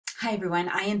Hi everyone,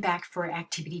 I am back for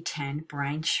activity 10,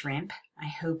 brine shrimp. I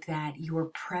hope that your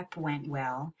prep went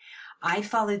well. I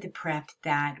followed the prep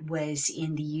that was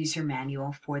in the user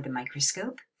manual for the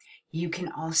microscope. You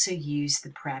can also use the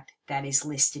prep that is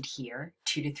listed here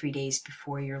 2 to 3 days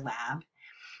before your lab.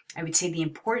 I would say the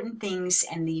important things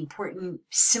and the important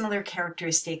similar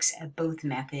characteristics of both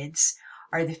methods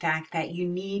are the fact that you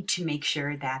need to make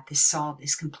sure that the salt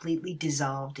is completely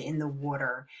dissolved in the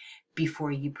water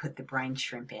before you put the brine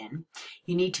shrimp in.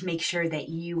 You need to make sure that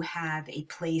you have a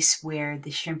place where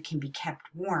the shrimp can be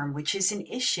kept warm, which is an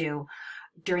issue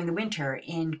during the winter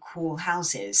in cool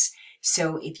houses.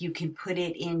 So if you can put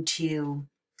it into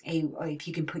if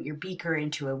you can put your beaker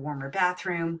into a warmer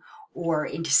bathroom or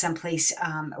into someplace,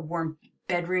 a warm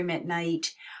bedroom at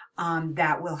night,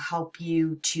 that will help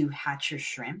you to hatch your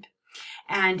shrimp.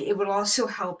 And it would also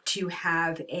help to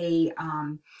have a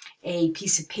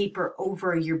piece of paper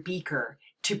over your beaker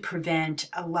to prevent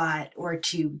a lot or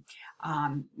to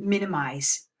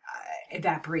minimize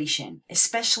evaporation,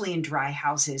 especially in dry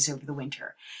houses over the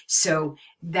winter. So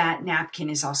that napkin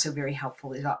is also very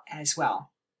helpful as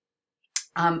well.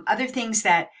 Other things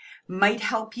that might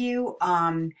help you,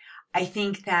 I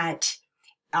think that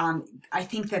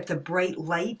the bright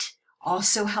light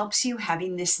also helps you,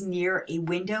 having this near a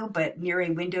window, but near a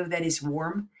window that is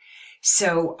warm.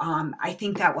 So I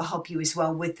think that will help you as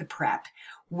well with the prep.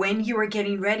 When you are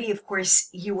getting ready, of course,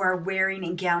 you are wearing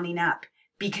and gowning up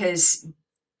because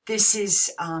this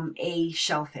is a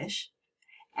shellfish,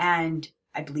 and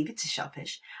I believe it's a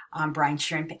shellfish, brine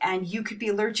shrimp, and you could be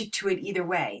allergic to it either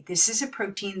way. This is a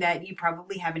protein that you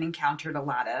probably haven't encountered a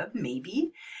lot of,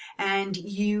 maybe, and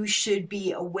you should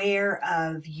be aware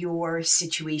of your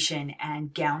situation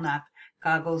and gown up,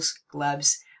 goggles,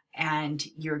 gloves, and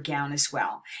your gown as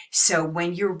well. So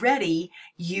when you're ready,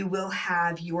 you will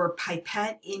have your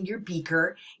pipette in your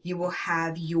beaker, you will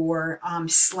have your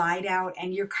slide out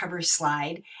and your cover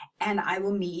slide, and I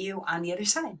will meet you on the other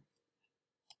side.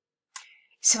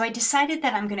 So I decided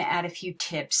that I'm going to add a few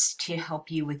tips to help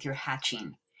you with your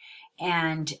hatching.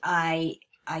 And I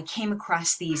came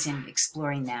across these in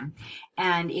exploring them.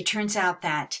 And it turns out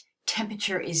that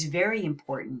temperature is very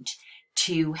important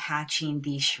to hatching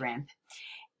these shrimp.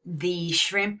 The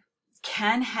shrimp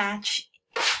can hatch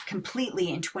completely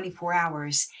in 24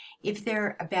 hours if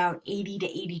they're about 80 to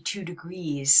 82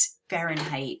 degrees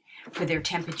Fahrenheit for their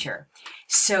temperature.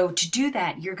 So to do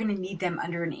that, you're going to need them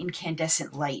under an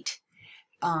incandescent light.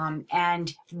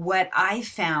 And what I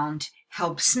found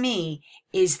helps me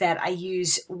is that I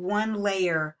use one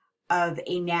layer of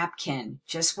a napkin,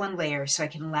 just one layer, so I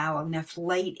can allow enough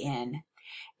light in.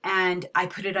 And I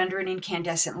put it under an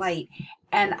incandescent light,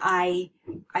 and I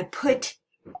put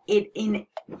it in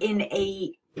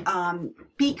a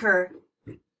beaker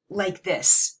like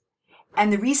this.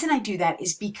 And the reason I do that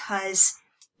is because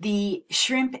the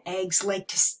shrimp eggs like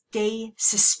to stay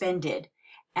suspended.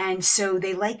 And so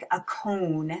they like a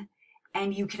cone,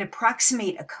 and you can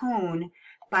approximate a cone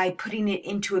by putting it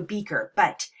into a beaker.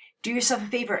 But do yourself a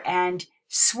favor and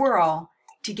swirl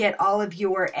to get all of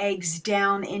your eggs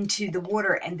down into the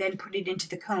water, and then put it into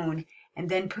the cone, and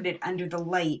then put it under the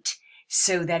light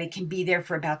so that it can be there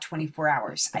for about 24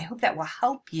 hours. I hope that will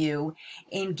help you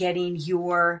in getting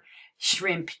your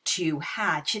shrimp to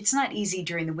hatch. It's not easy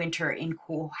during the winter in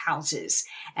cool houses,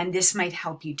 and this might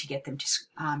help you to get them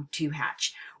to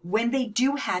hatch. When they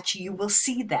do hatch, you will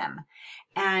see them,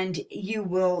 and you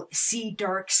will see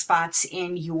dark spots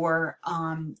in your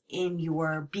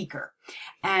beaker.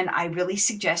 And I really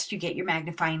suggest you get your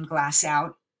magnifying glass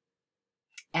out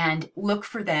and look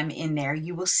for them in there.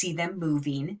 You will see them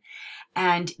moving,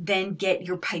 and then get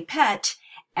your pipette,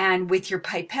 and with your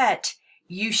pipette,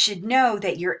 you should know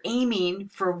that you're aiming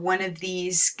for one of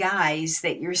these guys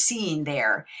that you're seeing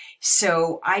there.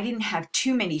 So I didn't have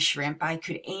too many shrimp. I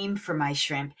could aim for my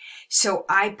shrimp. So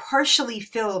I partially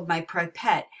filled my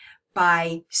pipette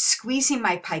by squeezing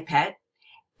my pipette,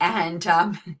 and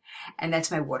that's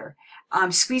my water.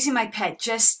 Squeezing my pipette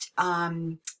just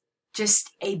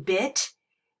a bit,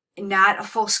 not a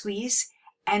full squeeze,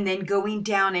 and then going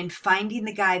down and finding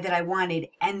the guy that I wanted,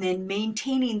 and then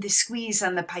maintaining the squeeze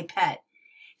on the pipette,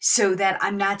 so that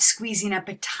I'm not squeezing up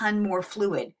a ton more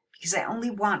fluid, because I only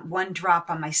want one drop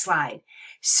on my slide.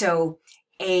 So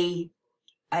a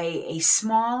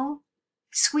small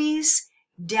squeeze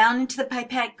down into the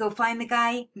pipette, go find the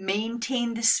guy,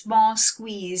 maintain the small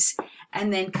squeeze,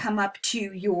 and then come up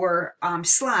to your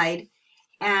slide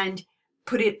and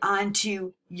put it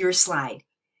onto your slide.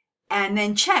 And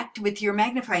then check with your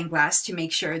magnifying glass to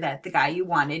make sure that the guy you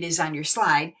wanted is on your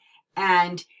slide,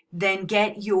 and then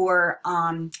get your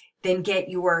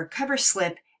cover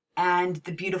slip and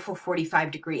the beautiful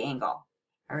 45-degree angle.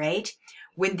 All right.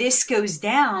 When this goes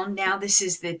down, now this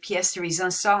is the pièce de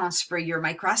résistance for your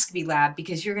microscopy lab,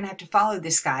 because you're going to have to follow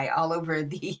this guy all over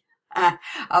the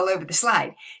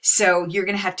slide. So you're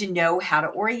going to have to know how to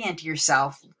orient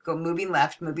yourself, go moving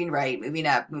left, moving right, moving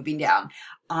up, moving down,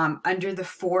 under the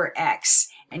 4X,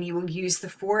 and you will use the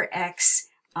 4X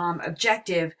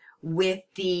objective with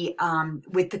the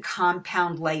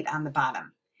compound light on the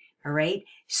bottom. All right.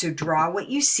 So draw what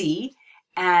you see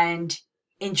and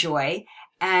enjoy,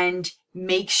 and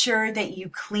make sure that you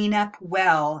clean up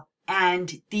well.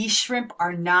 And these shrimp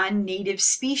are non-native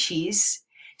species,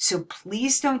 so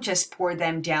please don't just pour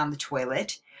them down the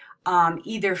toilet.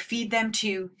 Either feed them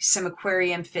to some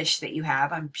aquarium fish that you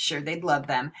have, I'm sure they'd love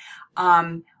them,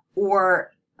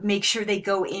 or make sure they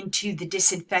go into the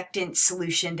disinfectant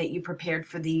solution that you prepared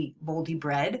for the moldy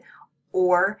bread,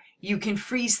 or you can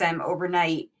freeze them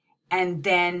overnight and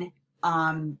then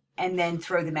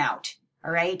throw them out. All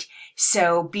right.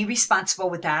 So be responsible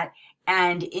with that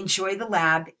and enjoy the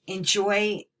lab,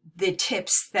 enjoy the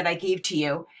tips that I gave to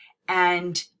you.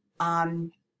 And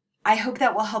I hope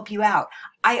that will help you out.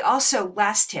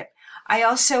 Last tip, I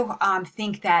also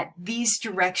think that these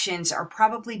directions are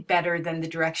probably better than the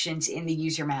directions in the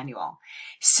user manual.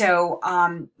 So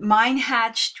mine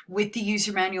hatched with the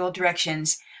user manual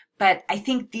directions, but I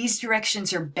think these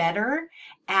directions are better,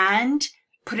 and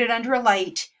put it under a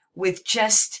light with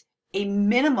just a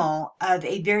minimal of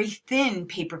a very thin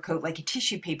paper coat, like a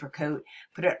tissue paper coat.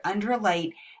 Put it under a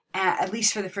light, at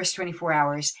least for the first 24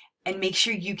 hours, and make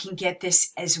sure you can get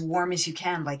this as warm as you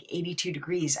can, like 82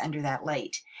 degrees under that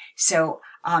light. So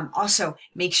also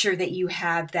make sure that you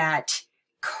have that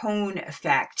cone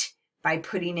effect by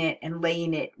putting it and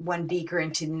laying it one beaker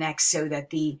into the next, so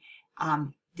that the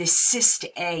cyst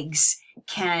eggs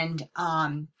can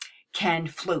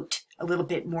float a little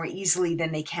bit more easily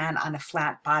than they can on a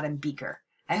flat bottom beaker.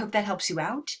 I hope that helps you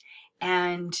out,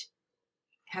 and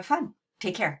have fun.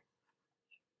 Take care.